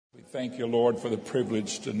Thank you, Lord, for the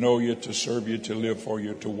privilege to know you, to serve you, to live for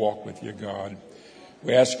you, to walk with you, God.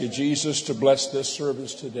 We ask you, Jesus, to bless this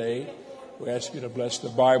service today. We ask you to bless the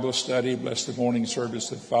Bible study, bless the morning service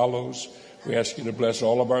that follows. We ask you to bless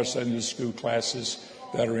all of our Sunday school classes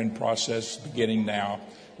that are in process beginning now.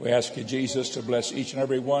 We ask you, Jesus, to bless each and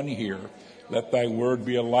every one here. Let thy word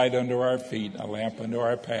be a light unto our feet, a lamp unto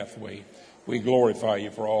our pathway. We glorify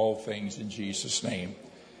you for all things in Jesus' name.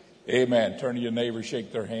 Amen. Turn to your neighbor,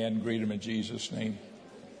 shake their hand, greet them in Jesus' name.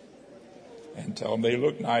 And tell them they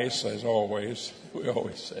look nice, as always. We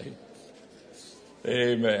always say.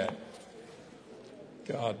 Amen.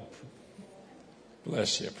 God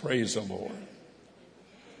bless you. Praise the Lord.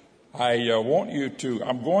 We're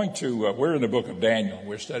in the book of Daniel.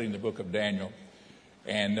 We're studying the book of Daniel.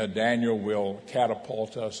 And Daniel will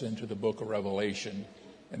catapult us into the book of Revelation.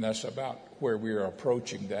 And that's about where we are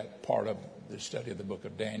approaching that part of the study of the book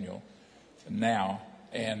of Daniel now.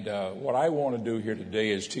 And what I want to do here today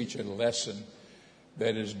is teach a lesson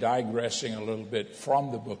that is digressing a little bit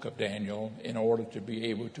from the book of Daniel in order to be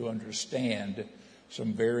able to understand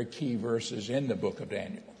some very key verses in the book of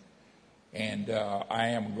Daniel. And I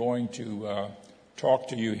am going to talk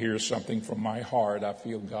to you here something from my heart. I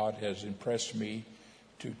feel God has impressed me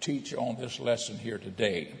to teach on this lesson here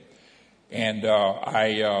today. And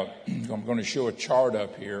I'm going to show a chart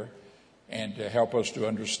up here and to help us to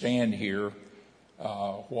understand here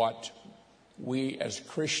what we as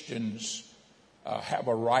Christians have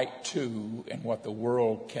a right to and what the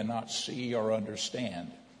world cannot see or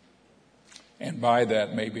understand. And by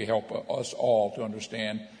that maybe help us all to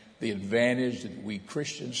understand the advantage that we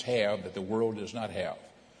Christians have that the world does not have.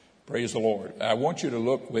 Praise the Lord. I want you to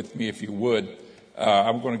look with me, if you would.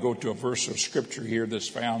 I'm going to go to a verse of scripture here that's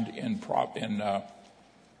found in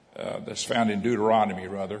Deuteronomy,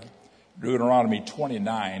 Deuteronomy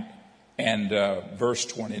 29 and verse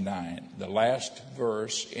 29, the last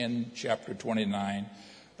verse in chapter 29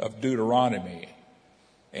 of Deuteronomy.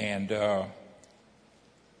 And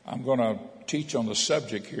I'm going to teach on the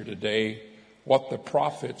subject here today, what the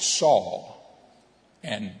prophets saw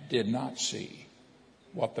and did not see.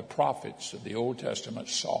 What the prophets of the Old Testament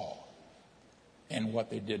saw and what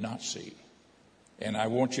they did not see. And I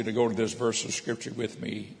want you to go to this verse of scripture with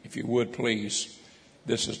me, if you would, please.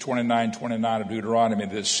 This is 29:29 of Deuteronomy.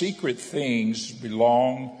 The secret things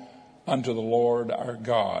belong unto the Lord our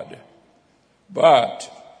God,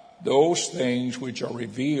 but those things which are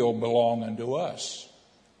revealed belong unto us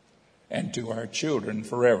and to our children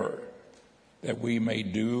forever, that we may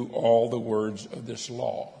do all the words of this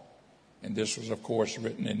law. And this was, of course,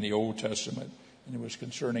 written in the Old Testament, and it was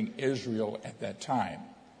concerning Israel at that time,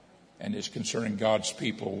 and is concerning God's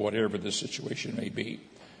people, whatever the situation may be.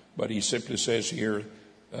 But he simply says here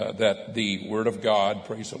that the Word of God,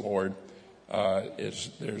 praise the Lord,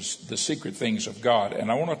 there's the secret things of God.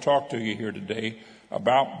 And I want to talk to you here today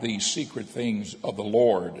about the secret things of the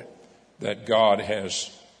Lord that God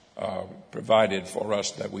has provided for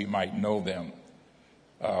us that we might know them.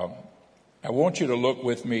 I want you to look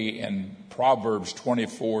with me in Proverbs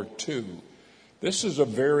 24:2. This is a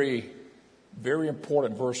very, very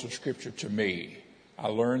important verse of scripture to me. I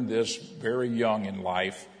learned this very young in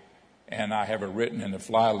life, and I have it written in the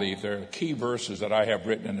flyleaf. There are key verses that I have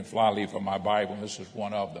written in the flyleaf of my Bible, and this is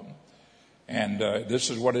one of them. And this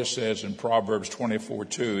is what it says in Proverbs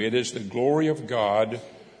 24:2. It is the glory of God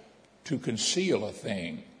to conceal a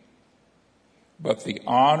thing, but the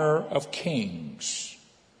honor of kings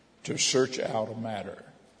to search out a matter.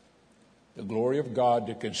 The glory of God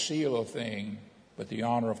to conceal a thing, but the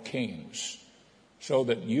honor of kings. So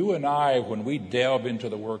that you and I, when we delve into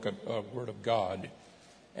the Word of God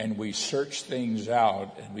and we search things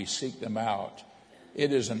out and we seek them out,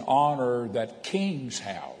 it is an honor that kings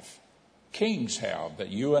have. Kings have, that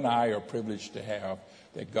you and I are privileged to have,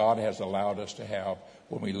 that God has allowed us to have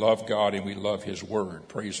when we love God and we love His Word.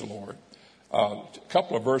 Praise the Lord. A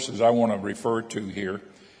couple of verses I want to refer to here.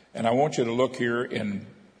 And I want you to look here in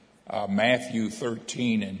Matthew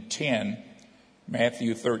 13 and 10.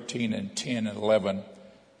 Matthew 13 and 10 and 11.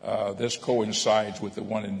 This coincides with the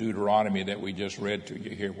one in Deuteronomy that we just read to you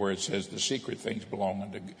here, where it says the secret things belong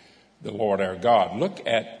unto the Lord our God. Look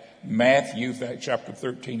at Matthew chapter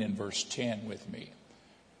 13 and verse 10 with me.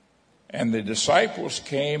 And the disciples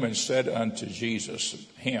came and said unto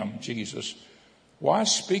Jesus, why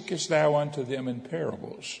speakest thou unto them in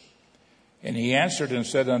parables? And he answered and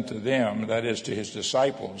said unto them, that is to his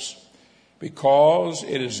disciples, because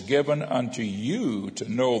it is given unto you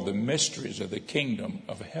to know the mysteries of the kingdom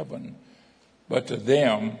of heaven, but to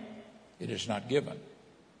them it is not given.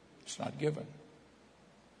 It's not given.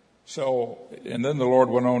 So, and then the Lord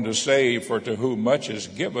went on to say, for to whom much is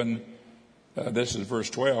given, this is verse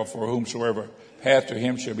 12, for whomsoever hath, to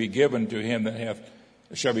him shall be given, to him that hath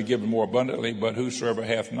shall be given more abundantly, but whosoever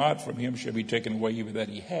hath not, from him shall be taken away even that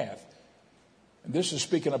he hath. And this is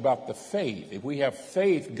speaking about the faith. If we have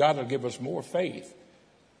faith, God will give us more faith,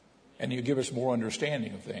 and he'll give us more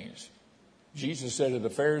understanding of things. Jesus said to the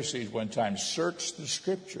Pharisees one time, search the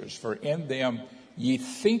scriptures, for in them ye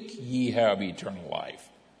think ye have eternal life,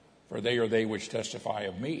 for they are they which testify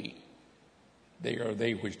of me. They are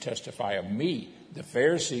they which testify of me. The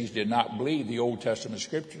Pharisees did not believe the Old Testament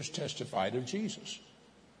scriptures testified of Jesus.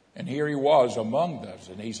 And here he was among us,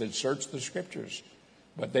 and he said, search the scriptures.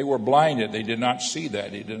 But they were blinded. They did not see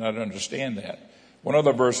that. They did not understand that. One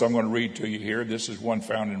other verse I'm going to read to you here. This is one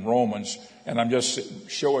found in Romans, and I'm just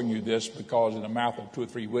showing you this because in the mouth of 2 or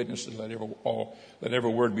 3 witnesses, let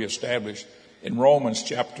every word be established. In Romans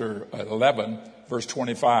chapter 11, verse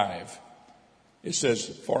 25, it says,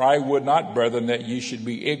 for I would not, brethren, that ye should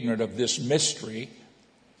be ignorant of this mystery,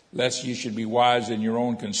 lest ye should be wise in your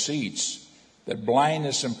own conceits, that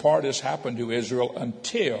blindness in part has happened to Israel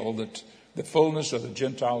until the fullness of the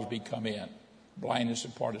Gentiles be come in. Blindness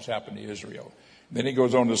in part has happened to Israel. Then he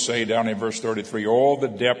goes on to say down in verse 33, all the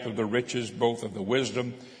depth of the riches, both of the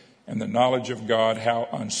wisdom and the knowledge of God, how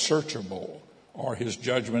unsearchable are his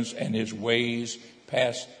judgments and his ways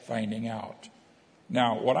past finding out.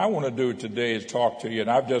 Now, what I want to do today is talk to you,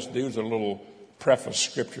 and these are little preface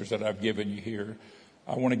scriptures that I've given you here.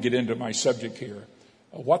 I want to get into my subject here.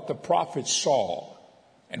 What the prophets saw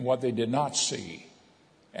and what they did not see,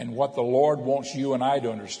 and what the Lord wants you and I to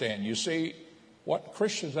understand. You see, what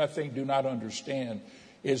Christians, I think, do not understand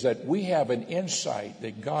is that we have an insight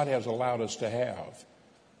that God has allowed us to have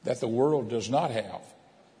that the world does not have.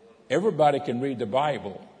 Everybody can read the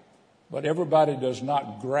Bible, but everybody does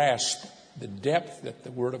not grasp the depth that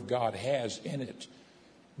the Word of God has in it.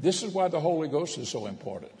 This is why the Holy Ghost is so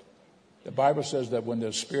important. The Bible says that when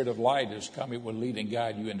the Spirit of light is come, it will lead and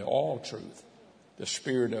guide you into all truth. The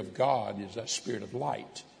Spirit of God is that Spirit of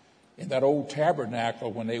light. In that old tabernacle,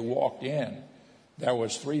 when they walked in, there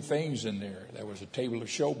was 3 things in there. There was a table of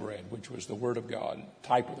showbread, which was the Word of God,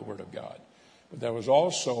 type of the Word of God. But there was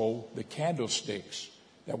also the candlesticks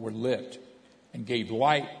that were lit and gave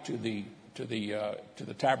light to the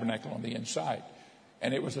tabernacle on the inside.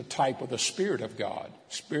 And it was a type of the Spirit of God.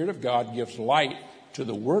 Spirit of God gives light to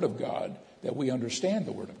the Word of God that we understand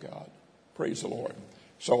the Word of God. Praise the Lord.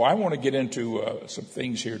 So I want to get into some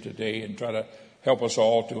things here today and try to help us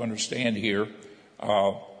all to understand here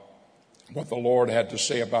what the Lord had to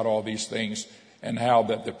say about all these things, and how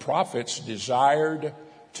that the prophets desired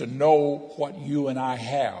to know what you and I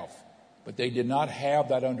have, but they did not have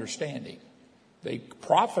that understanding. They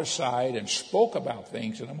prophesied and spoke about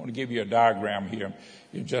things, and I'm going to give you a diagram here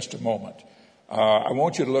in just a moment. I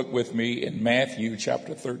want you to look with me in Matthew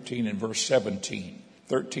chapter 13 and verse 17.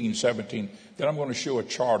 13, 17. Then I'm going to show a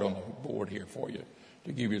chart on the board here for you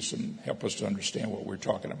to give you help us to understand what we're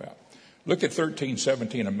talking about. Look at 13,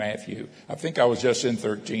 17 of Matthew. I think I was just in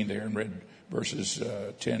 13 there and read verses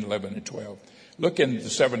 10, 11, and 12. Look in the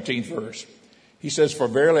 17th verse. He says, for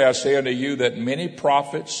verily I say unto you that many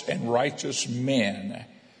prophets and righteous men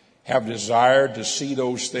have desired to see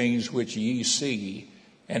those things which ye see,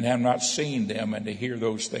 and have not seen them, and to hear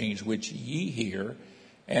those things which ye hear,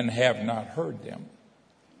 and have not heard them.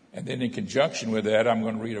 And then in conjunction with that, I'm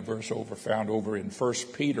going to read a verse found over in 1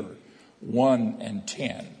 Peter 1 and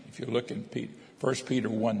 10. If you look in 1 Peter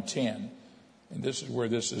 1:10, and this is where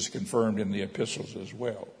this is confirmed in the epistles as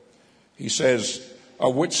well. He says,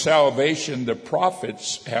 of which salvation the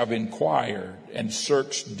prophets have inquired and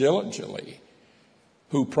searched diligently,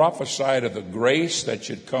 who prophesied of the grace that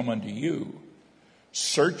should come unto you,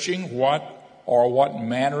 searching what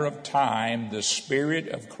manner of time the Spirit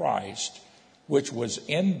of Christ, which was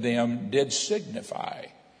in them, did signify,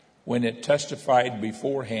 when it testified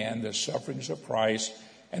beforehand the sufferings of Christ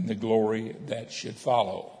and the glory that should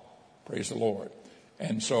follow. Praise the Lord.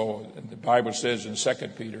 And so the Bible says in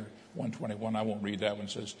 2 Peter 1:21, I won't read that one,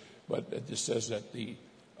 but it just says that the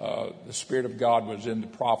Spirit of God was in the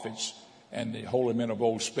prophets, and the holy men of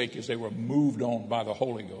old spake as they were moved on by the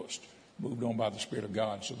Holy Ghost, moved on by the Spirit of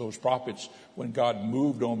God. So those prophets, when God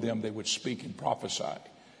moved on them, they would speak and prophesy.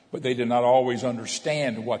 But they did not always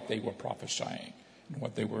understand what they were prophesying and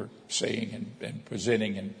what they were saying and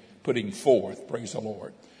presenting and putting forth. Praise the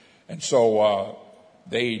Lord. And so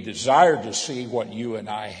they desired to see what you and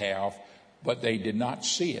I have, but they did not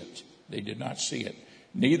see it. They did not see it.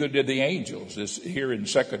 Neither did the angels. This here in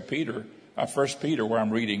 1 Peter, where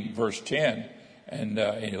I'm reading verse 10 and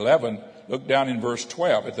 11, look down in verse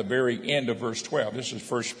 12, at the very end of verse 12. This is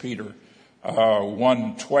 1 Peter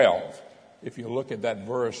 1:12. If you look at that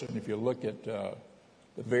verse, and if you look at the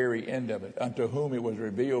very end of it, unto whom it was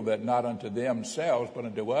revealed that not unto themselves, but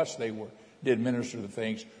unto us did minister the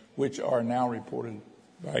things which are now reported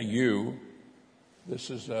by you. This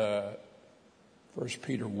is 1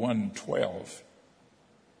 Peter 1:12.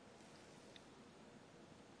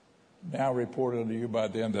 Now reported unto you by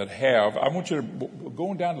them that have. I want you to,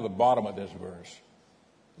 going down to the bottom of this verse,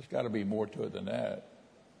 there's got to be more to it than that.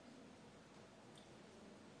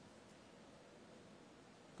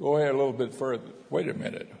 Go ahead a little bit further. Wait a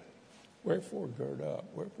minute. Wherefore gird up.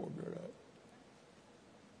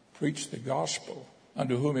 Preach the gospel,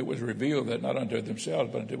 unto whom it was revealed that not unto themselves,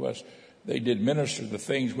 but unto us they did minister the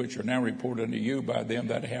things which are now reported unto you by them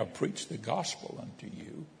that have preached the gospel unto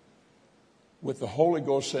you, with the Holy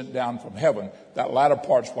Ghost sent down from heaven. That latter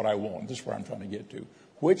part's what I want. This is where I'm trying to get to.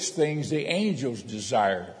 Which things the angels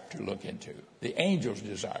desire to look into. The angels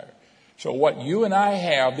desire. So what you and I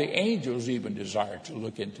have, the angels even desire to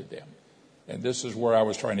look into them. And this is where I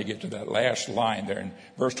was trying to get to that last line there. And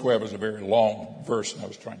verse 12 is a very long verse, and I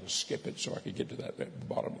was trying to skip it so I could get to that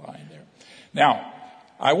bottom line there. Now,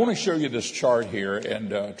 I want to show you this chart here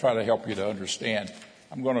and try to help you to understand.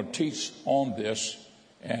 I'm going to teach on this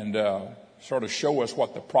and sort of show us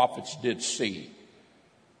what the prophets did see.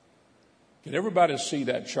 Can everybody see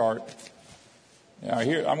that chart? Now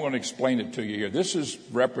here, I'm going to explain it to you here. This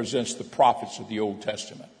represents the prophets of the Old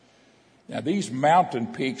Testament. Now these mountain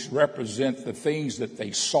peaks represent the things that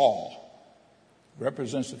they saw.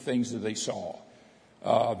 Represents the things that they saw.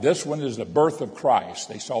 This one is the birth of Christ.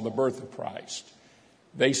 They saw the birth of Christ.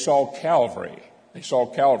 They saw Calvary.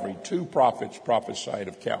 Two prophets prophesied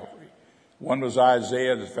of Calvary. One was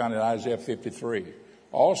Isaiah, that's found in Isaiah 53.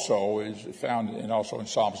 Also is found also in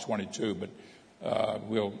Psalms 22, but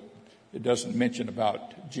it doesn't mention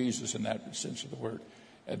about Jesus in that sense of the word.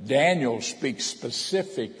 Daniel speaks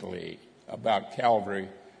specifically about Calvary,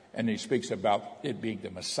 and he speaks about it being the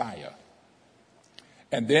Messiah.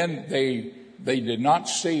 And then they did not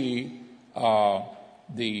see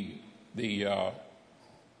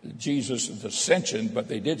Jesus' ascension, but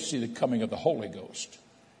they did see the coming of the Holy Ghost.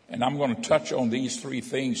 And I'm going to touch on these three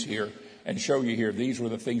things here and show you here. These were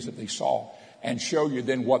the things that they saw, and show you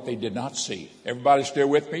then what they did not see. Everybody still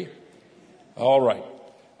with me? All right.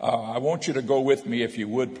 I want you to go with me, if you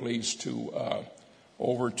would, please,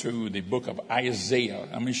 over to the book of Isaiah.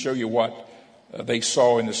 Let me show you what they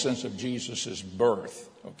saw in the sense of Jesus' birth.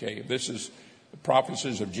 Okay, this is the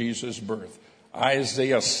prophecies of Jesus' birth.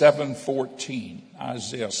 Isaiah 7:14.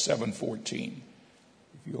 Isaiah 7:14.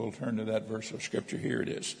 If you'll turn to that verse of scripture, here it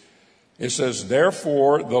is. It says,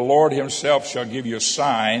 therefore the Lord himself shall give you a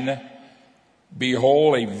sign.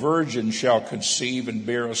 Behold, a virgin shall conceive and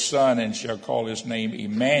bear a son, and shall call his name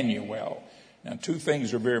Emmanuel. Now, two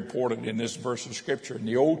things are very important in this verse of scripture. In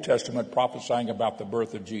the Old Testament, prophesying about the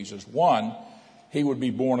birth of Jesus. One, he would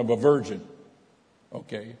be born of a virgin.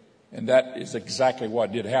 Okay, and that is exactly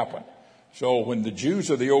what did happen. So when the Jews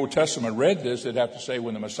of the Old Testament read this, they'd have to say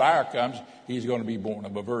when the Messiah comes, he's going to be born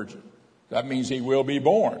of a virgin. That means he will be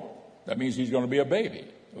born. That means he's going to be a baby.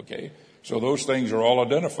 Okay, so those things are all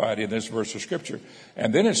identified in this verse of scripture.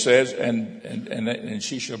 And then it says, and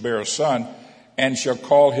she shall bear a son, and shall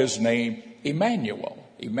call his name Emmanuel.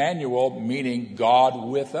 Emmanuel meaning God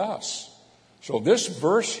with us. So this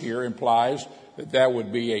verse here implies that there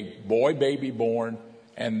would be a boy baby born,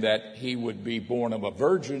 and that he would be born of a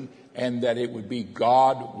virgin, and that it would be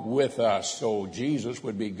God with us. So Jesus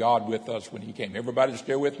would be God with us when he came. Everybody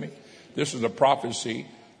still with me? This is a prophecy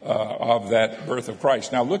of that birth of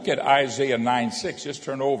Christ. Now look at Isaiah 9:6. Just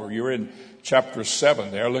turn over. You're in chapter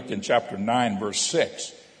 7 there. Look in chapter 9, verse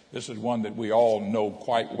 6. This is one that we all know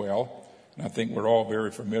quite well, and I think we're all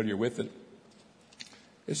very familiar with it.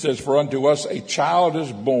 It says, for unto us a child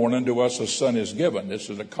is born, unto us a son is given. This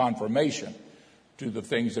is a confirmation to the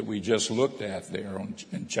things that we just looked at there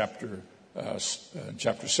in chapter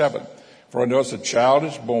 7. For unto us a child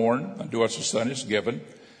is born, unto us a son is given,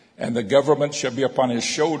 and the government shall be upon his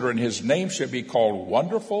shoulder, and his name shall be called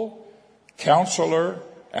Wonderful, Counselor,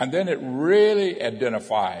 and then it really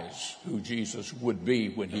identifies who Jesus would be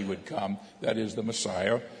when he would come. That is the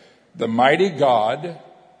Messiah, the mighty God,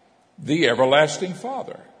 the everlasting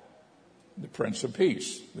Father, the Prince of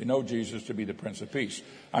Peace. We know Jesus to be the Prince of Peace.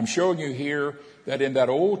 I'm showing you here that in that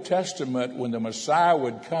Old Testament, when the Messiah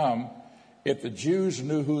would come, if the Jews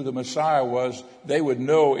knew who the Messiah was, they would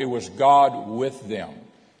know it was God with them.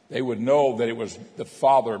 They would know that it was the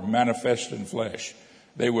Father manifest in flesh.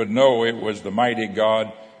 They would know it was the mighty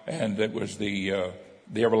God, and it was the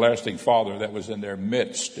the everlasting Father that was in their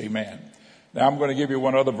midst. Amen. Now I'm going to give you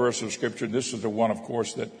one other verse of Scripture. This is the one, of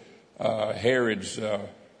course, that Herod's,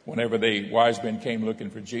 whenever the wise men came looking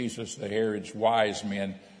for Jesus, the Herod's wise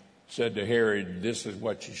men said to Herod, this is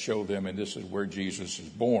what you show them, and this is where Jesus is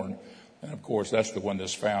born. And, of course, that's the one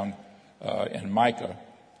that's found in Micah.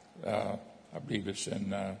 I believe it's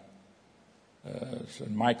in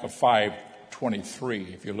Micah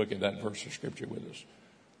 5:23, if you look at that verse of Scripture with us.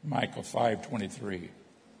 Micah 5:23.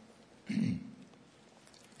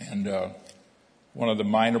 And one of the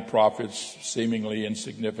minor prophets, seemingly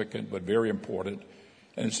insignificant but very important.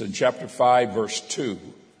 And it's in chapter 5, verse 2.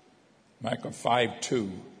 Micah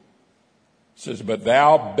 5:2. It says, but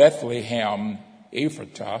thou, Bethlehem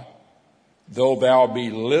Ephratah, though thou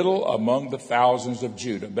be little among the thousands of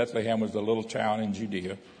Judah. Bethlehem was the little town in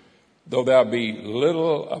Judea. Though thou be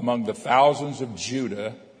little among the thousands of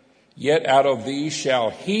Judah, yet out of thee shall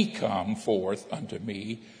he come forth unto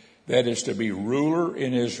me, that is to be ruler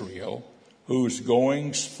in Israel, whose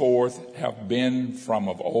goings forth have been from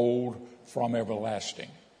of old, from everlasting.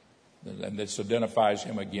 And this identifies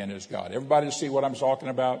him again as God. Everybody see what I'm talking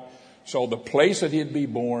about? So the place that he'd be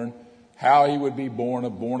born, how he would be born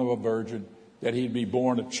of a virgin, that he'd be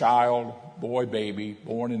born a child, boy, baby,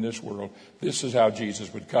 born in this world. This is how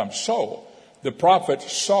Jesus would come. So the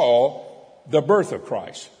prophets saw the birth of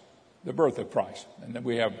Christ, the birth of Christ. And then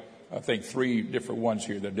we have, I think, 3 different ones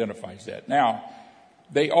here that identifies that. Now,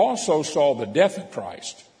 they also saw the death of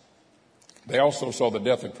Christ. They also saw the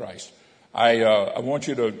death of Christ. I want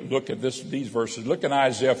you to look at these verses. Look at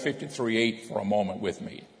Isaiah 53:8 for a moment with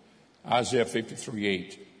me. Isaiah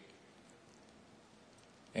 53:8.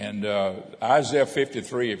 And Isaiah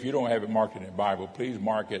 53, if you don't have it marked in your Bible, please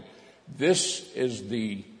mark it. This is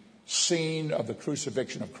the scene of the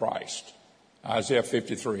crucifixion of Christ. Isaiah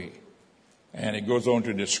 53. And it goes on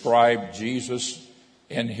to describe Jesus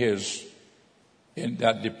in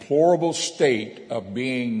that deplorable state of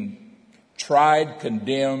being tried,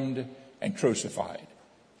 condemned, and crucified.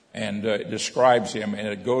 And it describes him, and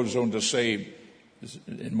it goes on to say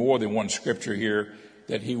in more than one scripture here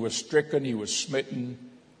that he was stricken, he was smitten,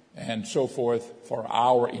 and so forth for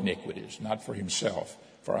our iniquities, not for himself,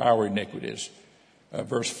 for our iniquities.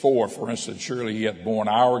 Verse 4, for instance, surely he hath borne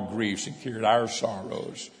our griefs and carried our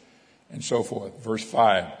sorrows, and so forth. Verse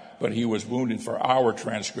 5, but he was wounded for our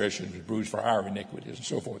transgressions, bruised for our iniquities, and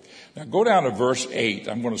so forth. Now go down to verse 8.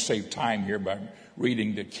 I'm going to save time here by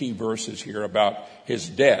reading the key verses here about his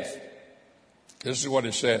death. This is what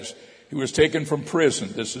it says. He was taken from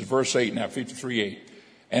prison. This is verse 8 now, 53:8.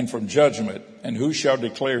 And from judgment. And who shall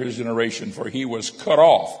declare his generation? For he was cut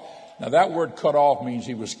off. Now that word cut off means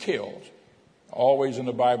he was killed. Always in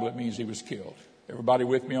the Bible it means he was killed. Everybody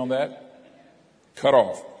with me on that? Cut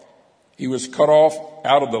off. He was cut off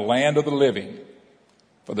out of the land of the living.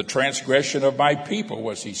 For the transgression of my people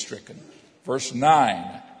was he stricken. Verse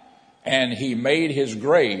 9. And he made his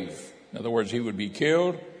grave. In other words, he would be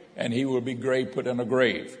killed and he would be put in a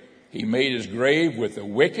grave. He made his grave with the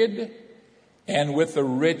wicked and with the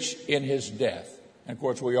rich in his death. And of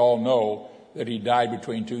course, we all know that he died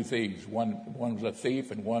between 2 thieves. One was a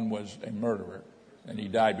thief and one was a murderer. And he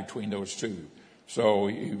died between those two. So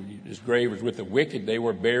his grave was with the wicked. They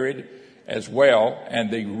were buried as well. And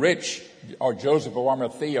the rich, or Joseph of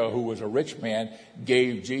Arimathea, who was a rich man,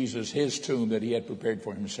 gave Jesus his tomb that he had prepared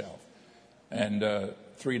for himself. And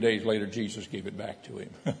 3 days later, Jesus gave it back to him.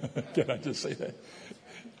 Can I just say that?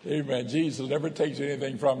 Amen. Jesus never takes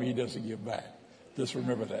anything from him he doesn't give back. Just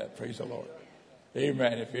remember that. Praise the Lord.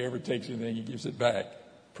 Amen. If he ever takes anything, he gives it back.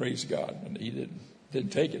 Praise God. And he didn't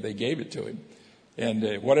take it. They gave it to him.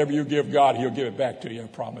 And whatever you give God, he'll give it back to you. I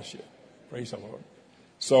promise you. Praise the Lord.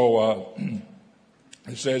 So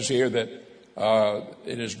it says here that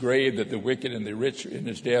it is grave that the wicked and the rich in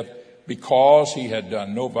his death, because he had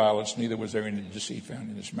done no violence, neither was there any deceit found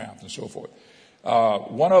in his mouth, and so forth.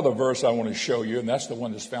 One other verse I want to show you, and that's the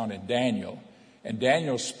one that's found in Daniel. And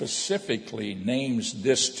Daniel specifically names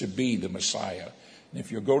this to be the Messiah. And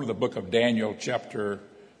if you'll go to the book of Daniel, chapter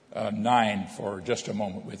 9, for just a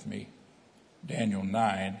moment with me. Daniel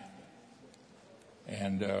 9.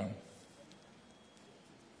 And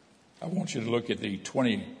I want you to look at the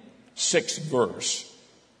 26th verse.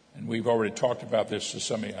 And we've already talked about this to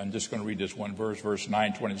some of you. I'm just going to read this one verse, verse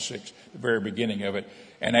 9:26, the very beginning of it.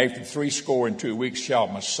 And after 62 weeks shall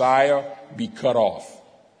Messiah be cut off.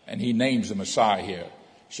 And he names the Messiah here.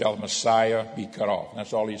 Shall Messiah be cut off.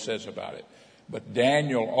 That's all he says about it. But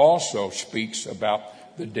Daniel also speaks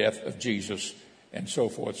about the death of Jesus and so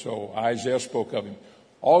forth. So Isaiah spoke of him.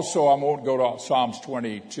 Also, I won't go to Psalms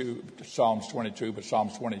 22, but Psalms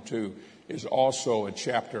 22 is also a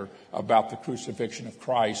chapter about the crucifixion of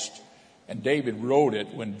Christ. And David wrote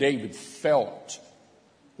it when David felt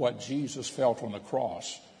what Jesus felt on the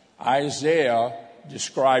cross. Isaiah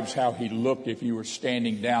describes how he looked if you were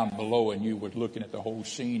standing down below and you were looking at the whole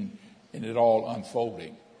scene and it all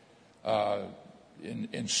unfolding.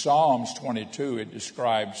 In Psalms 22, it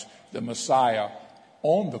describes the Messiah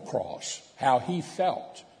on the cross, how he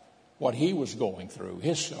felt, what he was going through,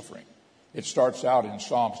 his suffering. It starts out in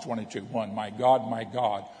Psalms 22:1, my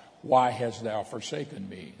God, why hast thou forsaken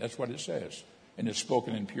me? That's what it says, and it's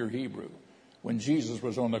spoken in pure Hebrew. When Jesus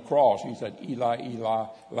was on the cross, he said, Eli, Eli,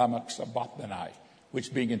 lama sabachthani,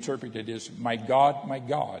 which being interpreted is, my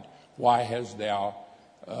God, why hast thou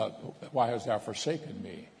forsaken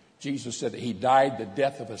me? Jesus said that he died the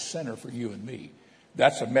death of a sinner for you and me.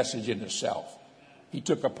 That's a message in itself. He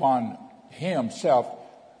took upon himself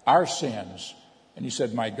our sins. And he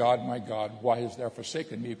said, my God, why hast thou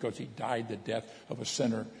forsaken me? Because he died the death of a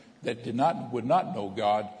sinner that would not know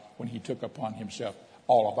God when he took upon himself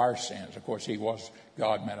all of our sins. Of course, he was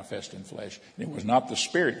God manifest in flesh. And it was not the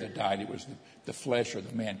spirit that died. It was the flesh or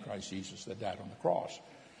the man, Christ Jesus, that died on the cross.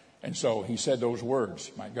 And so he said those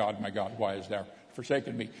words, my God, why hast thou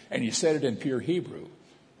forsaken me? And he said it in pure Hebrew.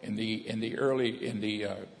 In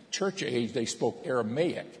the church age, they spoke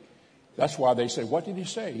Aramaic. That's why they say, what did he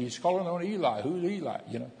say? He's calling on Eli. Who's Eli?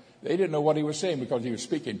 They didn't know what he was saying because he was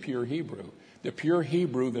speaking pure Hebrew. The pure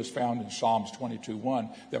Hebrew that's found in Psalms 22:1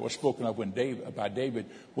 that was spoken of by David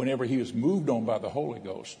whenever he was moved on by the Holy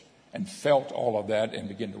Ghost and felt all of that and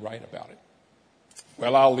began to write about it.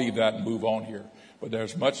 Well, I'll leave that and move on here. But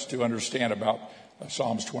there's much to understand about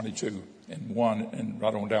Psalms 22:1 and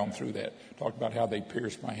right on down through that. Talk about how they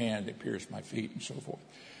pierced my hand, they pierced my feet, and so forth.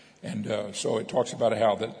 And so it talks about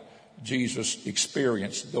how that Jesus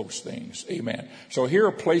experienced those things. Amen. So here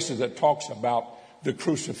are places that talks about the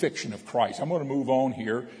crucifixion of Christ. I'm going to move on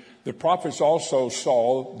here. The prophets also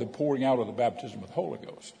saw the pouring out of the baptism of the Holy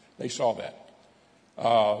Ghost. They saw that.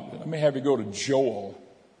 Let me have you go to Joel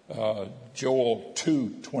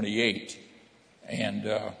 2:28. And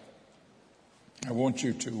I want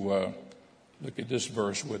you to look at this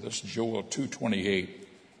verse with us, Joel 2:28.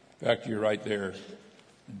 In fact, you're right there.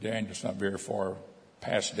 Daniel's not very far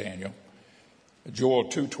past Daniel. Joel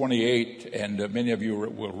 2:28, and many of you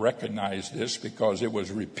will recognize this because it was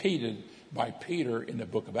repeated by Peter in the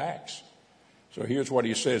book of Acts. So here's what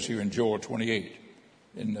he says here in Joel 28,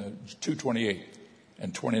 in 2:28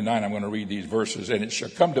 and 29. I'm going to read these verses. And it shall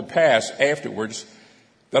come to pass afterwards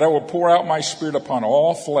that I will pour out my spirit upon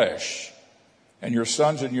all flesh, and your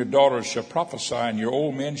sons and your daughters shall prophesy, and your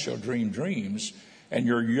old men shall dream dreams, and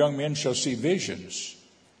your young men shall see visions.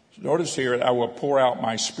 Notice here, I will pour out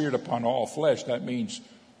my spirit upon all flesh. That means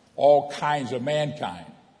all kinds of mankind.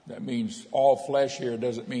 That means all flesh here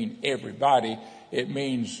doesn't mean everybody. It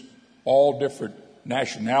means all different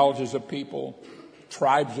nationalities of people,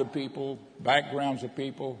 tribes of people, backgrounds of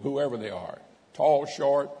people, whoever they are. Tall,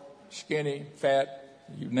 short, skinny, fat,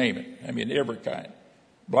 you name it. I mean, every kind.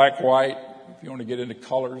 Black, white, if you want to get into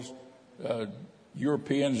colors,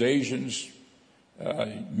 Europeans, Asians,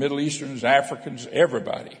 Middle Easterns, Africans,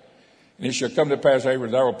 everybody. And it shall come to pass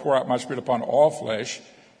afterwards, I will pour out my spirit upon all flesh,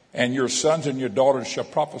 and your sons and your daughters shall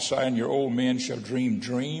prophesy, and your old men shall dream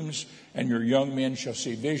dreams, and your young men shall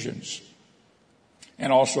see visions.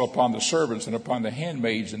 And also upon the servants and upon the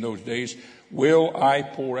handmaids in those days will I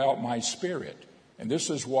pour out my spirit. And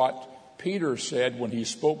this is what Peter said when he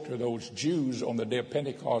spoke to those Jews on the day of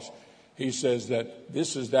Pentecost. He says that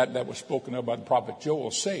this is that was spoken of by the prophet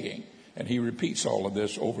Joel saying, and he repeats all of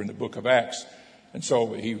this over in the book of Acts. And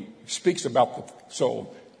so he speaks about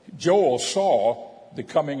so Joel saw the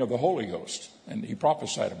coming of the Holy Ghost, and he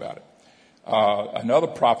prophesied about it. Another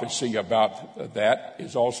prophecy about that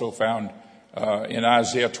is also found in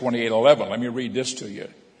Isaiah 28:11. Let me read this to you.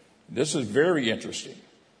 This is very interesting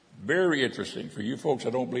for you folks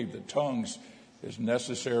that don't believe that tongues is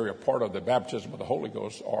necessary a part of the baptism of the Holy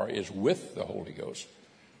Ghost or is with the Holy Ghost.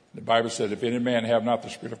 The Bible said, if any man have not the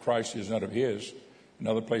Spirit of Christ, he is not of his.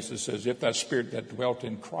 Another place it says, if that Spirit that dwelt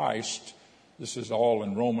in Christ, this is all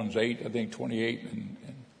in Romans 8, I think 28 and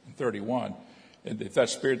 31. And if that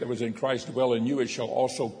Spirit that was in Christ dwell in you, it shall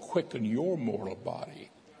also quicken your mortal body.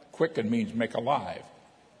 Quicken means make alive.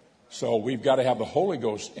 So we've got to have the Holy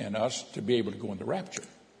Ghost in us to be able to go into rapture.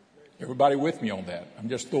 Everybody with me on that?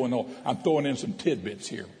 I'm throwing in some tidbits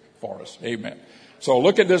here for us. Amen. So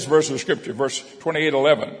look at this verse of Scripture, verse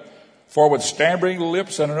 28:11. For with stammering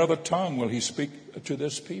lips and another tongue will he speak to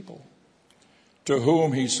this people. to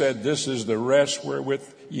whom he said, this is the rest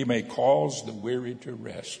wherewith ye may cause the weary to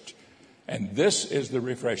rest. And this is the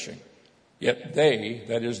refreshing. Yet they,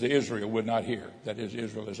 that is the Israel, would not hear. That is,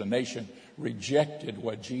 Israel as a nation rejected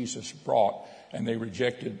what Jesus brought. And they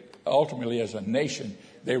rejected, ultimately as a nation,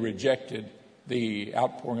 they rejected the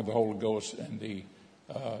outpouring of the Holy Ghost and the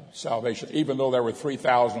salvation. Even though there were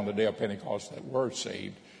 3,000 on the day of Pentecost that were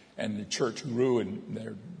saved, and the church grew, and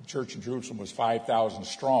their church in Jerusalem was 5,000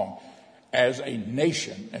 strong. As a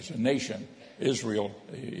nation, Israel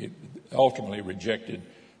ultimately rejected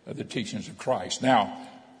the teachings of Christ. Now,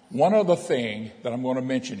 one other thing that I'm going to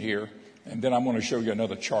mention here, and then I'm going to show you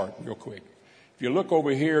another chart real quick. If you look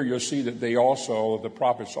over here, you'll see that the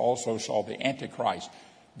prophets also saw the Antichrist,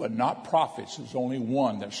 but not prophets. There's only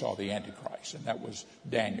one that saw the Antichrist, and that was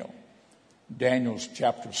Daniel. Daniel's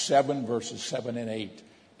chapter 7, verses 7 and 8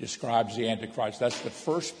 describes the Antichrist. That's the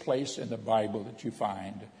first place in the Bible that you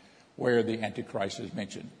find where the Antichrist is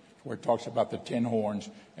mentioned, where it talks about the 10 horns,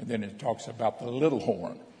 and then it talks about the little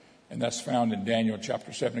horn. And that's found in Daniel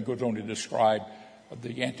chapter 7. It goes on to describe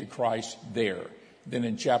the Antichrist there. Then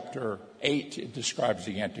in chapter 8, it describes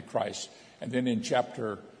the Antichrist. And then in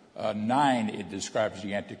chapter 9, it describes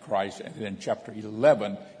the Antichrist. And then in chapter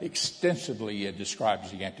 11, extensively, it describes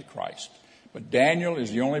the Antichrist. But Daniel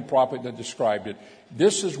is the only prophet that described it.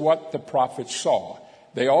 This is what the prophets saw.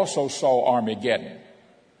 They also saw Armageddon.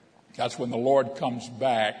 That's when the Lord comes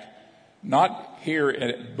back, not here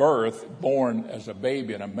at birth, born as a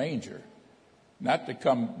baby in a manger, not to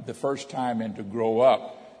come the first time and to grow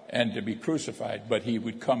up and to be crucified, but he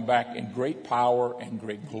would come back in great power and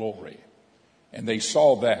great glory. And they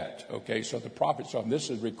saw that. Okay, so the prophets saw, and this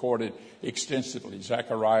is recorded extensively.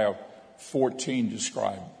 Zechariah 14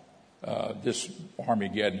 described this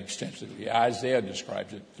Armageddon extensively. Isaiah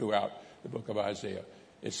describes it throughout the book of Isaiah.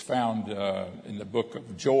 It's found in the book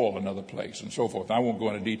of Joel, another place, and so forth. I won't go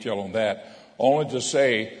into detail on that, only to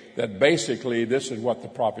say that basically this is what the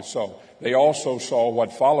prophets saw. They also saw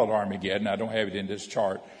what followed Armageddon. I don't have it in this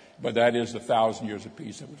chart, but that is the 1,000 years of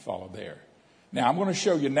peace that would follow there. Now, I'm going to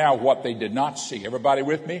show you now what they did not see. Everybody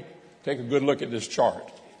with me? Take a good look at this chart,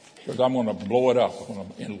 because I'm going to blow it up. I'm going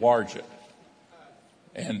to enlarge it.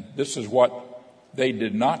 And this is what they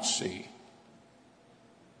did not see.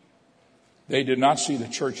 They did not see the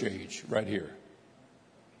church age right here.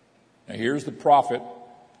 Now here's the prophet,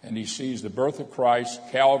 and he sees the birth of Christ,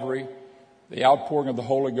 Calvary, the outpouring of the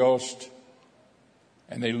Holy Ghost,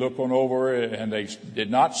 and they look on over it, and they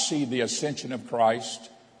did not see the ascension of Christ.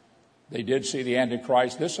 They did see the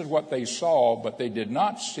Antichrist. This is what they saw, but they did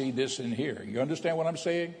not see this in here. You understand what I'm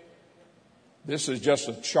saying? This is just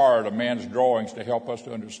a chart, a man's drawings to help us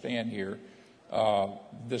to understand here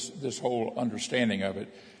this whole understanding of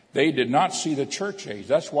it. They did not see the church age.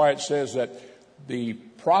 That's why it says that the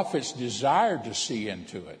prophets desired to see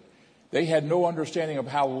into it. They had no understanding of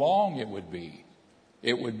how long it would be.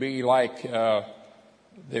 It would be like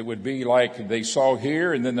they saw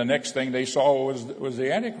here, and then the next thing they saw was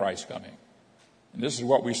the Antichrist coming. And this is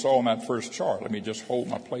what we saw on that first chart. Let me just hold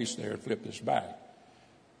my place there and flip this back.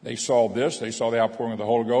 They saw this. They saw the outpouring of the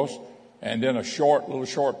Holy Ghost, and then a little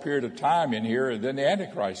short period of time in here, and then the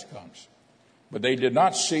Antichrist comes. But they did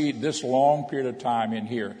not see this long period of time in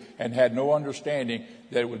here, and had no understanding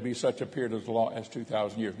that it would be such a period as long as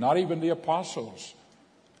 2,000 years. Not even the apostles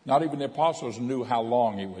knew how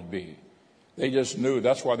long it would be. They just knew.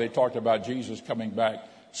 That's why they talked about Jesus coming back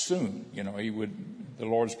soon. The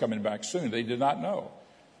Lord's coming back soon. They did not know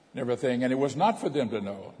and everything, and it was not for them to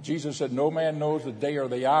know. Jesus said, "No man knows the day or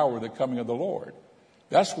the hour of the coming of the Lord."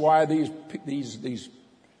 That's why these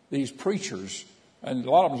preachers, and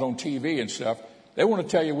a lot of them on TV and stuff, they want to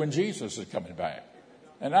tell you when Jesus is coming back.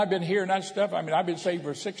 And I've been hearing that stuff. I mean, I've been saved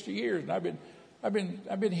for 60 years, and I've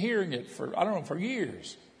been hearing it for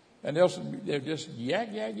years. And they're just yak,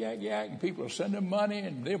 and people will send them money,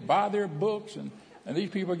 and they'll buy their books, and these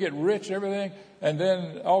people get rich and everything. And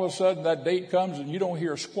then all of a sudden that date comes, and you don't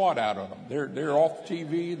hear a squat out of them. They're off the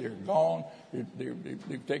TV. They're gone. They're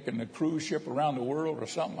taking a cruise ship around the world or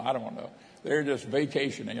something. I don't know. They're just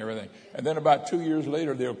vacationing and everything. And then about 2 years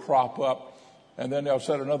later, they'll crop up, and then they'll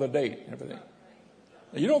set another date and everything.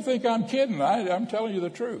 Now, you don't think I'm kidding. I'm telling you the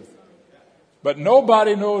truth. But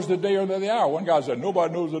nobody knows the day or the hour. One guy said,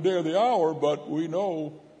 "Nobody knows the day or the hour, but we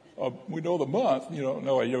know the month."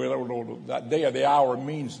 No, you don't know that day or the hour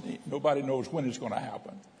means nobody knows when it's going to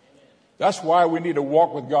happen. That's why we need to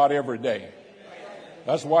walk with God every day.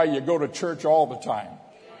 That's why you go to church all the time.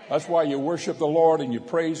 That's why you worship the Lord and you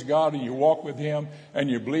praise God and you walk with Him and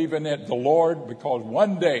you believe in it, the Lord, because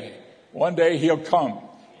one day He'll come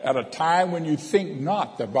at a time when you think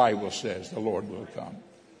not, the Bible says the Lord will come.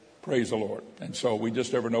 Praise the Lord. And so we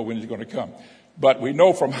just never know when he's going to come. But we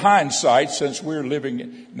know from hindsight, since we're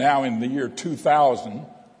living now in the year 2000,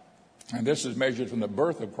 and this is measured from the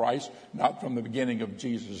birth of Christ, not from the beginning of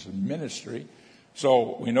Jesus' ministry.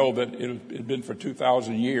 So we know that it had been for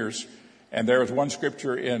 2,000 years. And there is one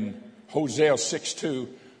scripture in Hosea 6:2,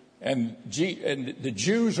 and the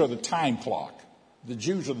Jews are the time clock. The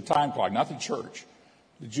Jews are the time clock, not the church.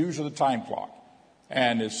 The Jews are the time clock.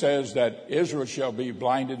 And it says that Israel shall be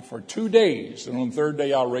blinded for 2 days, and on the third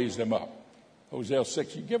day I'll raise them up. Hosea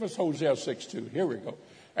 6. You give us Hosea 6:2. Here we go.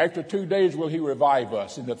 After 2 days will he revive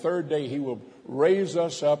us. In the third day he will raise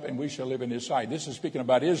us up, and we shall live in his sight. This is speaking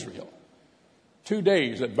about Israel. 2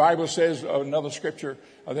 days. The Bible says, another scripture,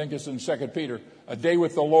 I think it's in 2 Peter, a day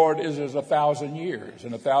with the Lord is as 1,000 years,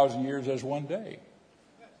 and 1,000 years as 1 day.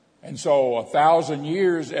 And so 1,000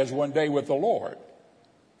 years as 1 day with the Lord.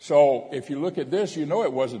 So if you look at this, you know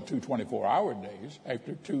it wasn't 2 24-hour days.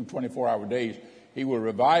 After 2 24-hour days, he will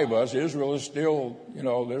revive us. Israel is still,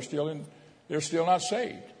 they're still not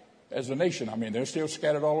saved as a nation. I mean, they're still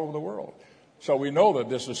scattered all over the world. So we know that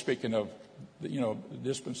this is speaking of, the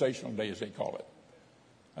dispensational day, as they call it.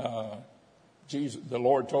 Jesus, the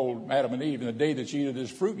Lord told Adam and Eve, in the day that you eat of this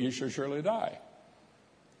fruit, you shall surely die.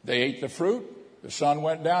 They ate the fruit. The sun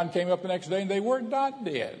went down, came up the next day, and they were not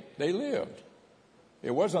dead. They lived. It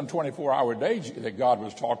wasn't a 24-hour day that God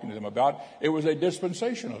was talking to them about. It was a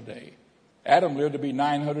dispensational day. Adam lived to be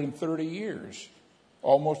 930 years,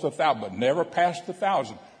 almost 1,000, but never past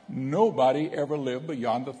 1,000. Nobody ever lived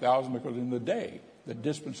beyond 1,000 because in the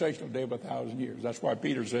dispensational day of 1,000 years. That's why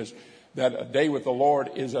Peter says that a day with the Lord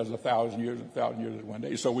is as 1,000 years, and 1,000 years is 1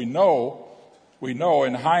 day. So we know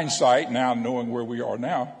in hindsight, now knowing where we are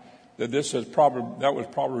now, that that was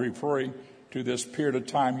probably referring to this period of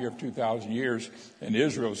time here of 2,000 years, and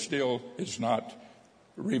Israel still is not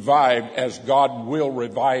revived as God will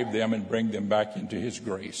revive them and bring them back into his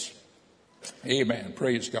grace. Amen.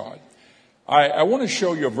 Praise God. I want to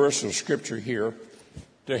show you a verse of scripture here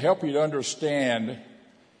to help you to understand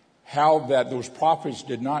how that those prophets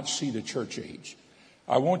did not see the church age.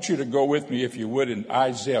 I want you to go with me, if you would, in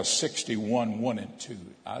Isaiah 61, 1 and 2.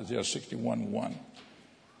 Isaiah 61, 1.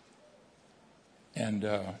 And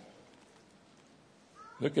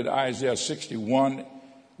look at Isaiah 61,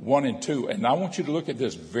 1 and 2. And I want you to look at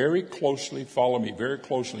this very closely. Follow me very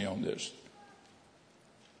closely on this.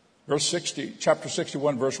 Chapter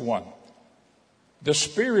 61, verse 1. The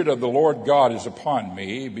Spirit of the Lord God is upon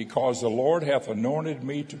me, because the Lord hath anointed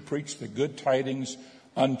me to preach the good tidings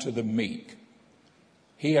unto the meek.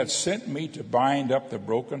 He hath sent me to bind up the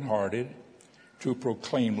brokenhearted, to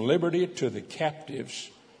proclaim liberty to the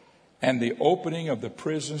captives, and the opening of the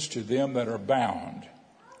prisons to them that are bound.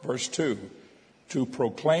 Verse 2, to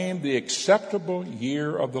proclaim the acceptable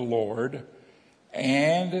year of the Lord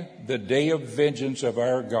and the day of vengeance of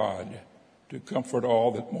our God, to comfort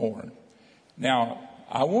all that mourn. Now,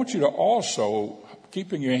 I want you to also,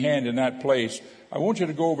 keeping your hand in that place, I want you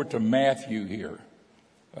to go over to Matthew here.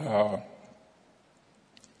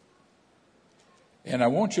 And I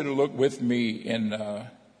want you to look with me in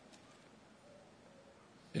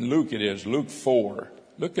Luke, it is, Luke 4.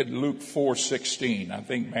 Look at Luke 4:16. I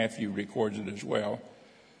think Matthew records it as well.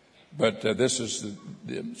 But this is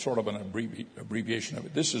the sort of an abbreviation of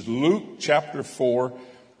it. This is Luke chapter 4.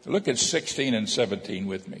 Look at 16 and 17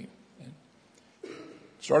 with me.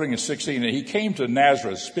 Starting at 16, and he came to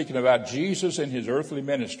Nazareth, speaking about Jesus and his earthly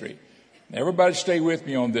ministry. Now, everybody stay with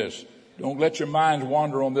me on this. Don't let your minds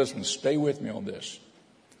wander on this one. Stay with me on this.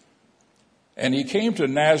 And he came to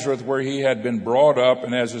Nazareth, where he had been brought up,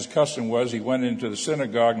 and as his custom was, he went into the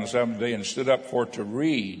synagogue on the seventh day and stood up for to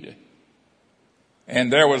read.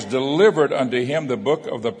 And there was delivered unto him the book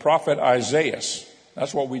of the prophet Isaiah.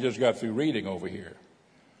 That's what we just got through reading over here.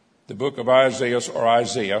 The book of Isaiah, or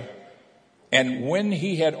Isaiah. And when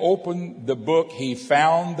he had opened the book, he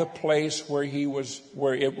found the place where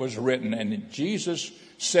it was written. And Jesus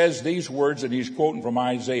says these words, and he's quoting from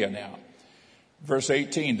Isaiah now. Verse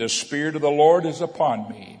 18, the Spirit of the Lord is upon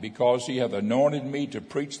me, because he hath anointed me to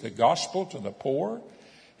preach the gospel to the poor.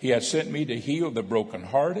 He hath sent me to heal the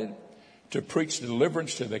brokenhearted, to preach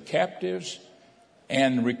deliverance to the captives,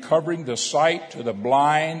 and recovering the sight to the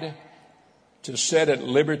blind, to set at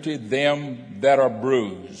liberty them that are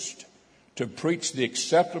bruised, to preach the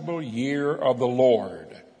acceptable year of the Lord.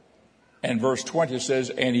 And verse 20 says,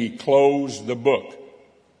 and he closed the book.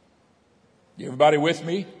 Everybody with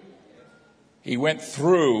me? He went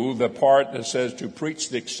through the part that says to preach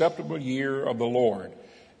the acceptable year of the Lord.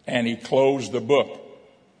 And he closed the book.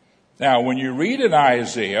 Now, when you read in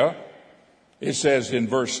Isaiah, it says in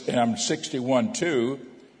verse 61:2,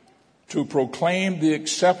 to proclaim the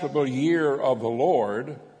acceptable year of the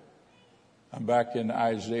Lord. I'm back in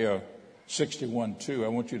Isaiah 61:2. I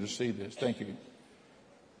want you to see this. Thank you.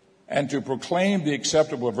 And to proclaim the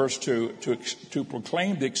acceptable, verse 2, to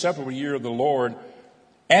proclaim the acceptable year of the Lord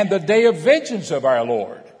and the day of vengeance of our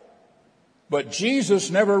Lord. But Jesus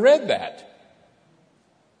never read that.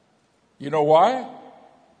 You know why?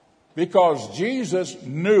 Because Jesus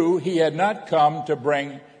knew he had not come to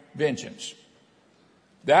bring vengeance.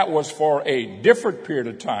 That was for a different period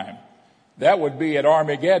of time. That would be at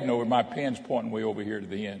Armageddon, with my pen's pointing way over here to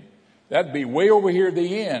the end. That'd be way over here at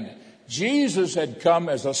the end. Jesus had come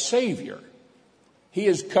as a savior. He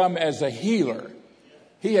has come as a healer.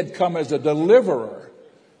 He had come as a deliverer.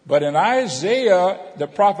 But in Isaiah, the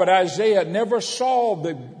prophet Isaiah never saw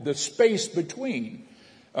the space between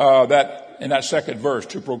that in that second verse,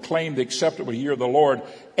 to proclaim the acceptable year of the Lord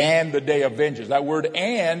and the day of vengeance. That word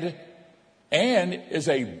and is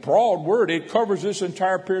a broad word. It covers this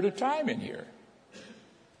entire period of time in here.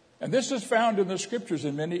 And this is found in the scriptures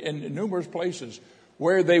in numerous places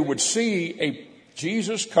where they would see a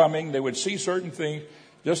Jesus coming. They would see certain things,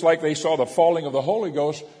 just like they saw the falling of the Holy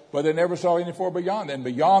Ghost, but they never saw anything for beyond. And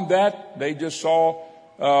beyond that, they just saw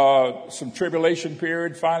some tribulation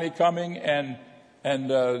period finally coming and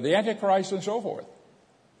the Antichrist and so forth.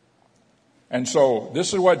 And so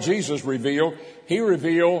this is what Jesus revealed. He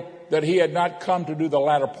revealed that he had not come to do the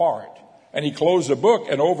latter part. And he closed the book,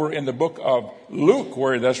 and over in the book of Luke,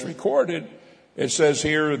 where that's recorded, it says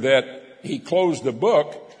here that he closed the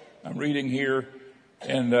book. I'm reading here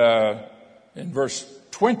in verse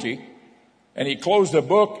 20. And he closed the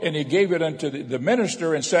book and he gave it unto the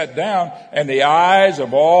minister and sat down, and the eyes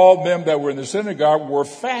of all them that were in the synagogue were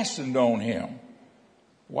fastened on him.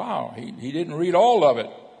 Wow, he didn't read all of it.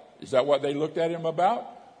 Is that what they looked at him about?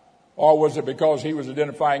 Or was it because he was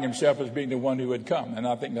identifying himself as being the one who had come? And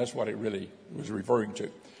I think that's what it really was referring to.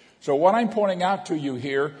 So what I'm pointing out to you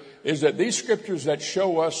here is that these scriptures that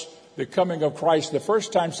show us the coming of Christ the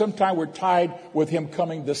first time, sometime we're tied with him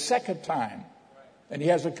coming the second time. And he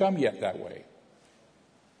hasn't come yet that way.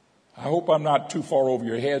 I hope I'm not too far over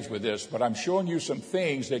your heads with this, but I'm showing you some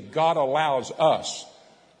things that God allows us,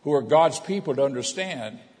 who are God's people, to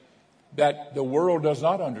understand that the world does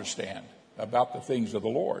not understand about the things of the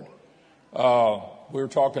Lord. We were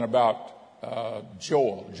talking about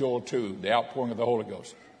Joel 2, the outpouring of the Holy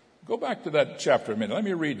Ghost. Go back to that chapter a minute. Let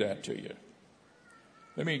me read that to you.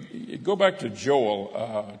 Let me go back to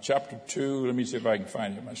Joel chapter 2. Let me see if I can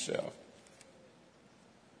find it myself.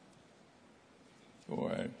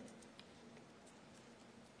 Boy,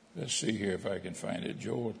 let's see here if I can find it.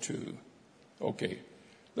 Joel 2. Okay.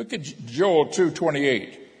 Look at Joel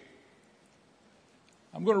 2:28.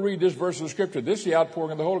 I'm going to read this verse of the scripture. This is the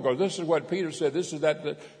outpouring of the Holy Ghost. This is what Peter said. This is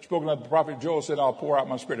that spoken of the prophet Joel said, I'll pour out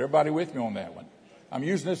my spirit. Everybody with me on that one? I'm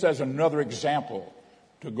using this as another example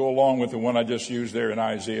to go along with the one I just used there in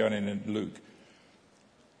Isaiah and in Luke.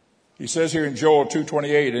 He says here in Joel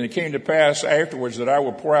 2:28, and it came to pass afterwards that I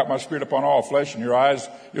will pour out my spirit upon all flesh, and your eyes,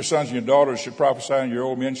 your sons and your daughters should prophesy, and your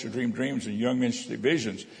old men should dream dreams, and young men should see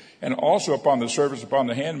visions. And also upon the servants, upon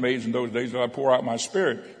the handmaids in those days will I pour out my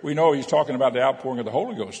spirit. We know he's talking about the outpouring of the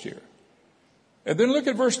Holy Ghost here. And then look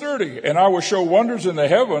at verse 30. And I will show wonders in the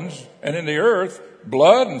heavens and in the earth,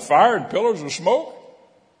 blood and fire and pillars of smoke.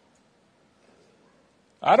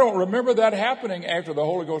 I don't remember that happening after the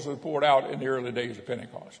Holy Ghost was poured out in the early days of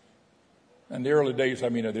Pentecost. And the early days,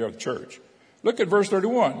 of the earth church. Look at verse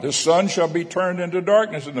 31. The sun shall be turned into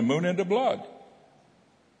darkness and the moon into blood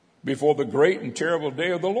before the great and terrible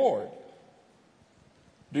day of the Lord.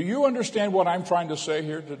 Do you understand what I'm trying to say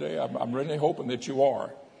here today? I'm really hoping that you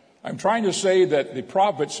are. I'm trying to say that the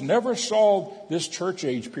prophets never saw this church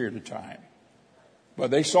age period of time,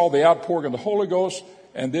 but they saw the outpouring of the Holy Ghost,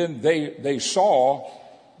 and then they saw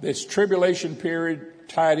this tribulation period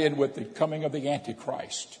tied in with the coming of the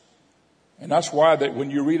Antichrist. And that's why that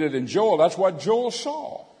when you read it in Joel, that's what Joel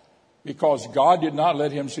saw, because God did not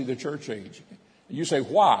let him see the church age. And you say,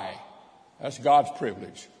 why? That's God's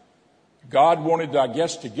privilege. God wanted, I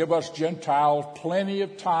guess, to give us Gentiles plenty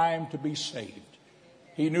of time to be saved.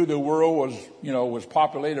 He knew the world was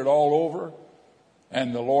populated all over.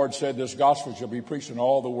 And the Lord said, this gospel shall be preached in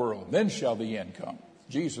all the world. Then shall the end come.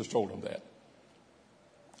 Jesus told him that.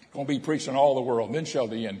 It's going to be preached in all the world. Then shall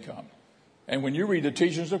the end come. And when you read the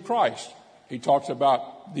teachings of Christ, he talks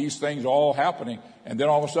about these things all happening. And then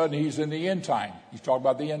all of a sudden he's in the end time. He's talking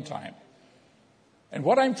about the end time. And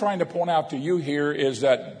what I'm trying to point out to you here is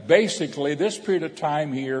that basically this period of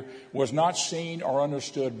time here was not seen or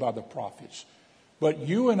understood by the prophets. But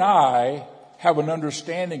you and I have an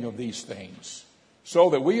understanding of these things.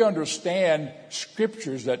 so that we understand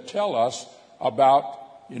scriptures that tell us about,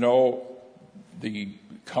 the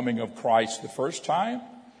coming of Christ the first time,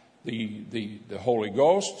 the Holy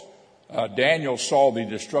Ghost. Daniel saw the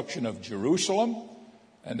destruction of Jerusalem,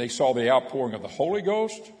 and they saw the outpouring of the Holy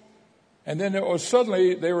Ghost. And then it was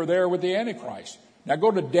suddenly they were there with the Antichrist. Now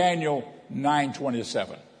go to Daniel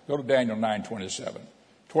 9:27. Go to Daniel 9:27.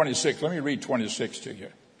 26. Let me read 26 to you.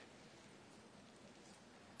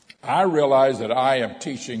 I realize that I am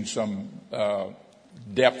teaching some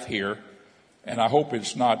depth here, and I hope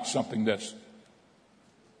it's not something that's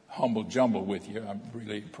humble jumble with you. I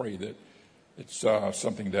really pray that it's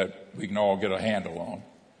something that we can all get a handle on.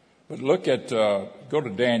 But look at, go to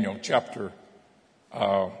Daniel chapter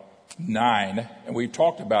 9, and we've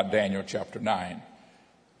talked about Daniel chapter 9,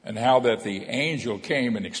 and how that the angel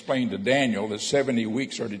came and explained to Daniel that 70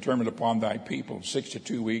 weeks are determined upon thy people,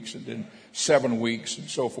 62 weeks, and then 7 weeks, and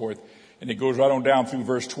so forth. And it goes right on down through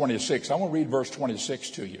verse 26. I want to read verse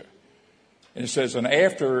 26 to you. And it says, and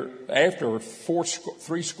after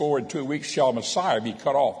 62 weeks shall Messiah be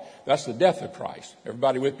cut off. That's the death of Christ.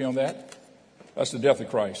 Everybody with me on that? That's the death of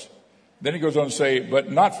Christ. Then he goes on to say,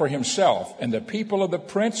 but not for himself and the people of the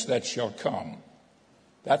prince that shall come.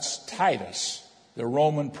 That's Titus, the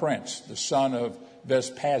Roman prince, the son of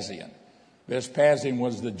Vespasian. Vespasian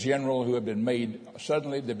was the general who had been made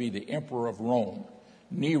suddenly to be the emperor of Rome.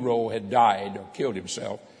 Nero had died or killed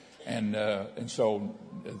himself. And so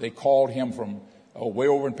they called him from way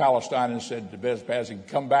over in Palestine and said to Vespasian,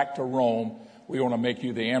 come back to Rome. We want to make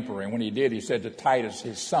you the emperor. And when he did, he said to Titus,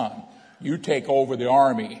 his son, you take over the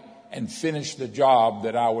army and finish the job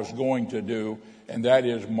that I was going to do. And that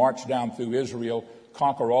is march down through Israel,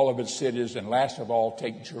 conquer all of its cities, and last of all,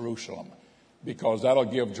 take Jerusalem. Because that'll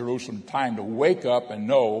give Jerusalem time to wake up and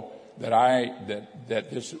know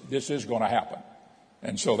that this is going to happen.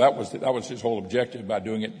 And so that was his whole objective by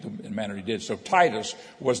doing it in the manner he did. So Titus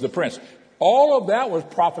was the prince. All of that was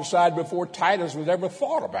prophesied before Titus was ever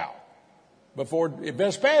thought about, before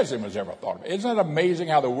Vespasian was ever thought about. Isn't it amazing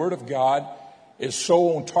how the Word of God is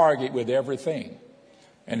so on target with everything?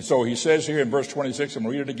 And so he says here in verse 26, I'm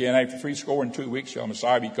going to read it again, after 62 weeks shall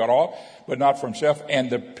Messiah be cut off, but not for himself, and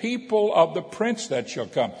the people of the prince that shall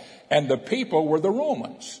come. And the people were the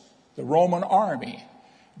Romans, the Roman army.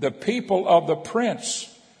 The people of the prince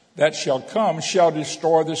that shall come shall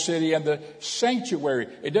destroy the city and the sanctuary.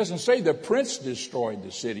 It doesn't say the prince destroyed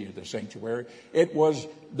the city or the sanctuary. It was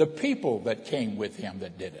the people that came with him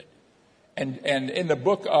that did it. And in the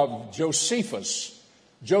book of Josephus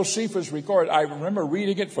recorded, I remember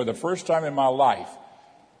reading it for the first time in my life,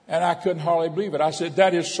 and I couldn't hardly believe it. I said,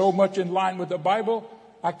 that is so much in line with the Bible.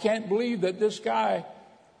 I can't believe that this guy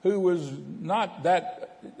who was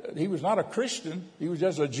he was not a Christian, he was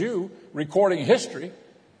just a Jew recording history.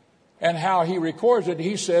 And how he records it,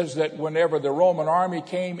 he says that whenever the Roman army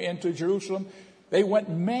came into Jerusalem, they went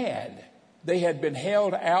mad. They had been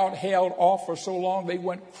held off for so long, they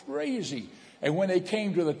went crazy. And when they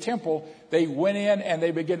came to the temple, they went in and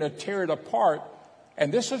they began to tear it apart.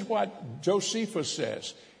 And this is what Josephus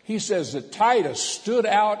says. He says that Titus stood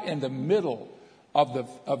out in the middle of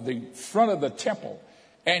the front of the temple,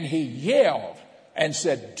 and he yelled and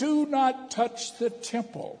said, do not touch the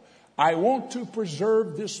temple. I want to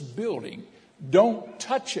preserve this building. Don't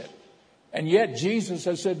touch it. And yet Jesus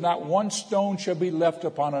has said, not one stone shall be left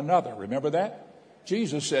upon another. Remember that?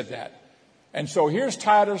 Jesus said that. And so here's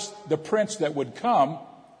Titus, the prince that would come.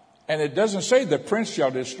 And it doesn't say the prince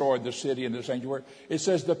shall destroy the city and the sanctuary. It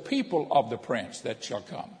says the people of the prince that shall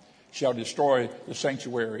come shall destroy the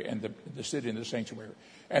sanctuary and the city and the sanctuary.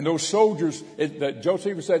 And those soldiers,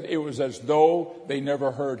 Josephus said it was as though they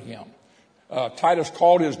never heard him. Titus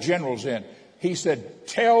called his generals in. He said,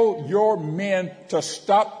 tell your men to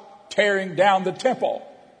stop tearing down the temple.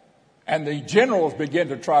 And the generals began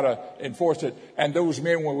to try to enforce it. And those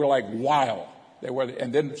men were like wild.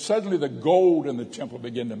 And then suddenly the gold in the temple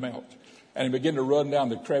began to melt. And it began to run down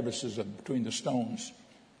the crevices between the stones.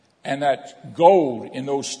 And that gold in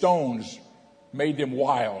those stones made them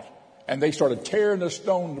wild. And they started tearing the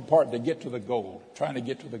stone apart to get to the gold, trying to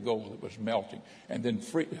get to the gold that was melting and then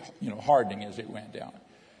hardening as it went down.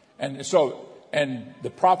 And the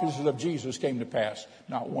prophecies of Jesus came to pass.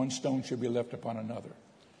 Not one stone should be left upon another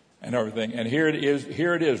and everything. And here it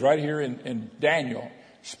is right here in Daniel,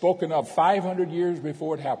 spoken of 500 years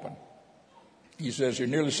before it happened. He says here,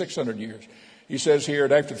 nearly 600 years. He says here,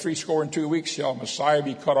 that after 62 weeks shall Messiah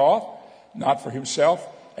be cut off, not for himself.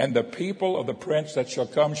 And the people of the prince that shall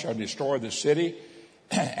come shall destroy the city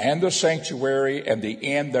and the sanctuary, and the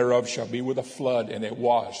end thereof shall be with a flood. And it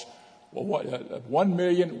was.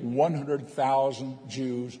 1,100,000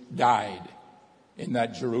 Jews died in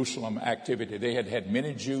that Jerusalem activity. They had had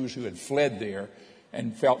many Jews who had fled there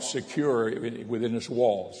and felt secure within its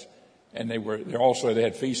walls. And they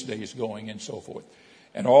had feast days going and so forth.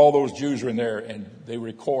 And all those Jews were in there, and they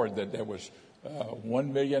record that there was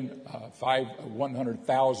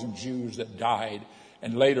 1,100,000 Jews that died,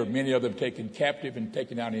 and later many of them taken captive and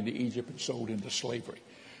taken out into Egypt and sold into slavery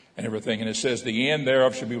and everything. And it says, the end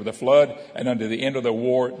thereof shall be with a flood, and unto the end of the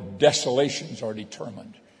war, desolations are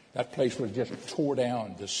determined. That place was just tore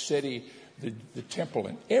down, the city, the temple,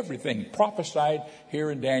 and everything prophesied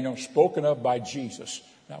here in Daniel, spoken of by Jesus.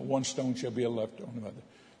 Not one stone shall be left on another.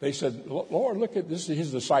 They said, Lord, look at this.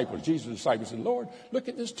 His disciples, Jesus' disciples said, Lord, look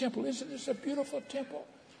at this temple. Isn't this a beautiful temple?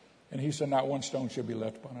 And he said, not one stone shall be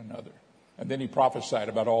left upon another. And then he prophesied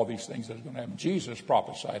about all these things that are going to happen. Jesus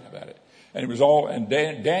prophesied about it. And it was all, and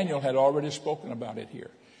Daniel had already spoken about it here.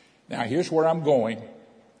 Now, here's where I'm going.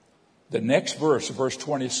 The next verse, verse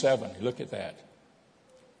 27, look at that.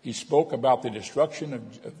 He spoke about the destruction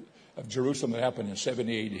of Jerusalem that happened in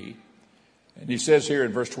 70 A.D. And he says here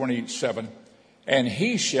in verse 27, and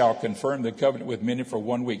he shall confirm the covenant with many for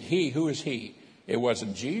 1 week. He, who is he? It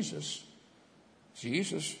wasn't Jesus.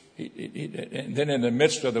 Jesus. And then in the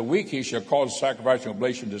midst of the week, he shall cause sacrifice and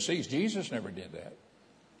oblation to cease. Jesus never did that.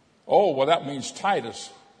 Oh, well, that means Titus,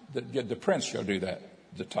 the prince, shall do that.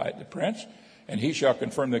 The prince. And he shall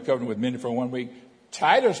confirm the covenant with many for 1 week.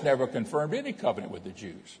 Titus never confirmed any covenant with the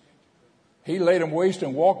Jews. He laid them waste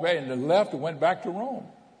and walked back and left and went back to Rome.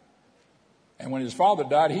 And when his father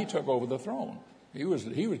died, he took over the throne. He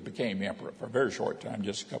became emperor for a very short time,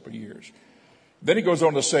 just a couple of years. Then he goes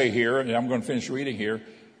on to say here, and I'm going to finish reading here,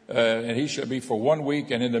 and he shall be for 1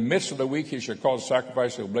 week, and in the midst of the week he shall cause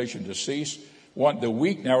sacrifice and oblation to cease. The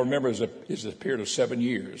week, now remember, is a period of 7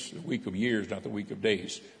 years, the week of years, not the week of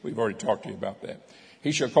days. We've already talked to you about that.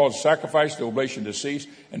 He shall cause sacrifice and oblation to cease,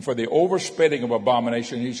 and for the overspreading of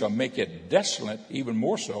abomination he shall make it desolate, even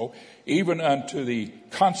more so, even unto the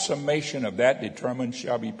consummation of that determined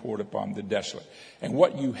shall be poured upon the desolate. And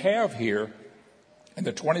what you have here in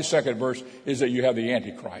the 22nd verse is that you have the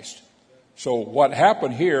Antichrist. So what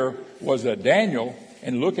happened here was that Daniel,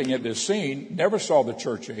 in looking at this scene, never saw the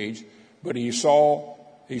church age, but he saw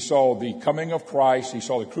the coming of Christ, he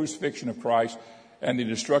saw the crucifixion of Christ and the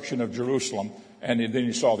destruction of Jerusalem, and then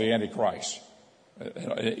he saw the Antichrist.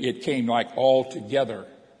 It came like all together.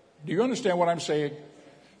 Do you understand what I'm saying?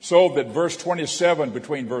 So that verse 27,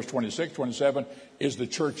 between verse 26, 27, is the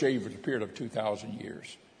church age of a period of 2,000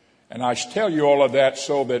 years. And I tell you all of that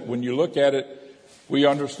so that when you look at it, we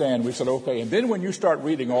understand. We said, okay. And then when you start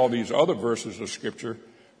reading all these other verses of Scripture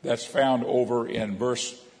that's found over in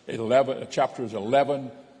verse 11, chapters 11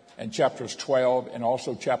 and chapters 12 and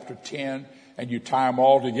also chapter 10, and you tie them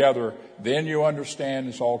all together, then you understand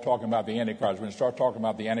it's all talking about the Antichrist. When you start talking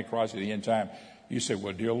about the Antichrist at the end time, you say,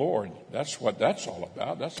 well, dear Lord, that's what that's all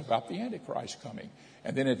about. That's about the Antichrist coming.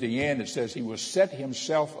 And then at the end it says he will set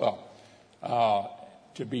himself up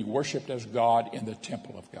to be worshipped as God in the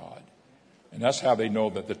temple of God. And that's how they know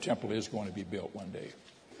that the temple is going to be built one day.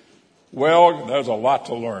 Well, there's a lot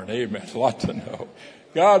to learn. Amen. A lot to know.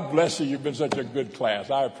 God bless you. You've been such a good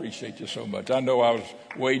class. I appreciate you so much. I know I was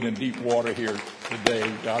wading in deep water here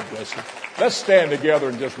today. God bless you. Let's stand together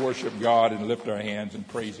and just worship God and lift our hands and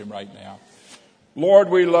praise him right now. Lord,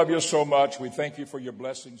 we love you so much. We thank you for your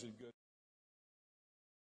blessings and good.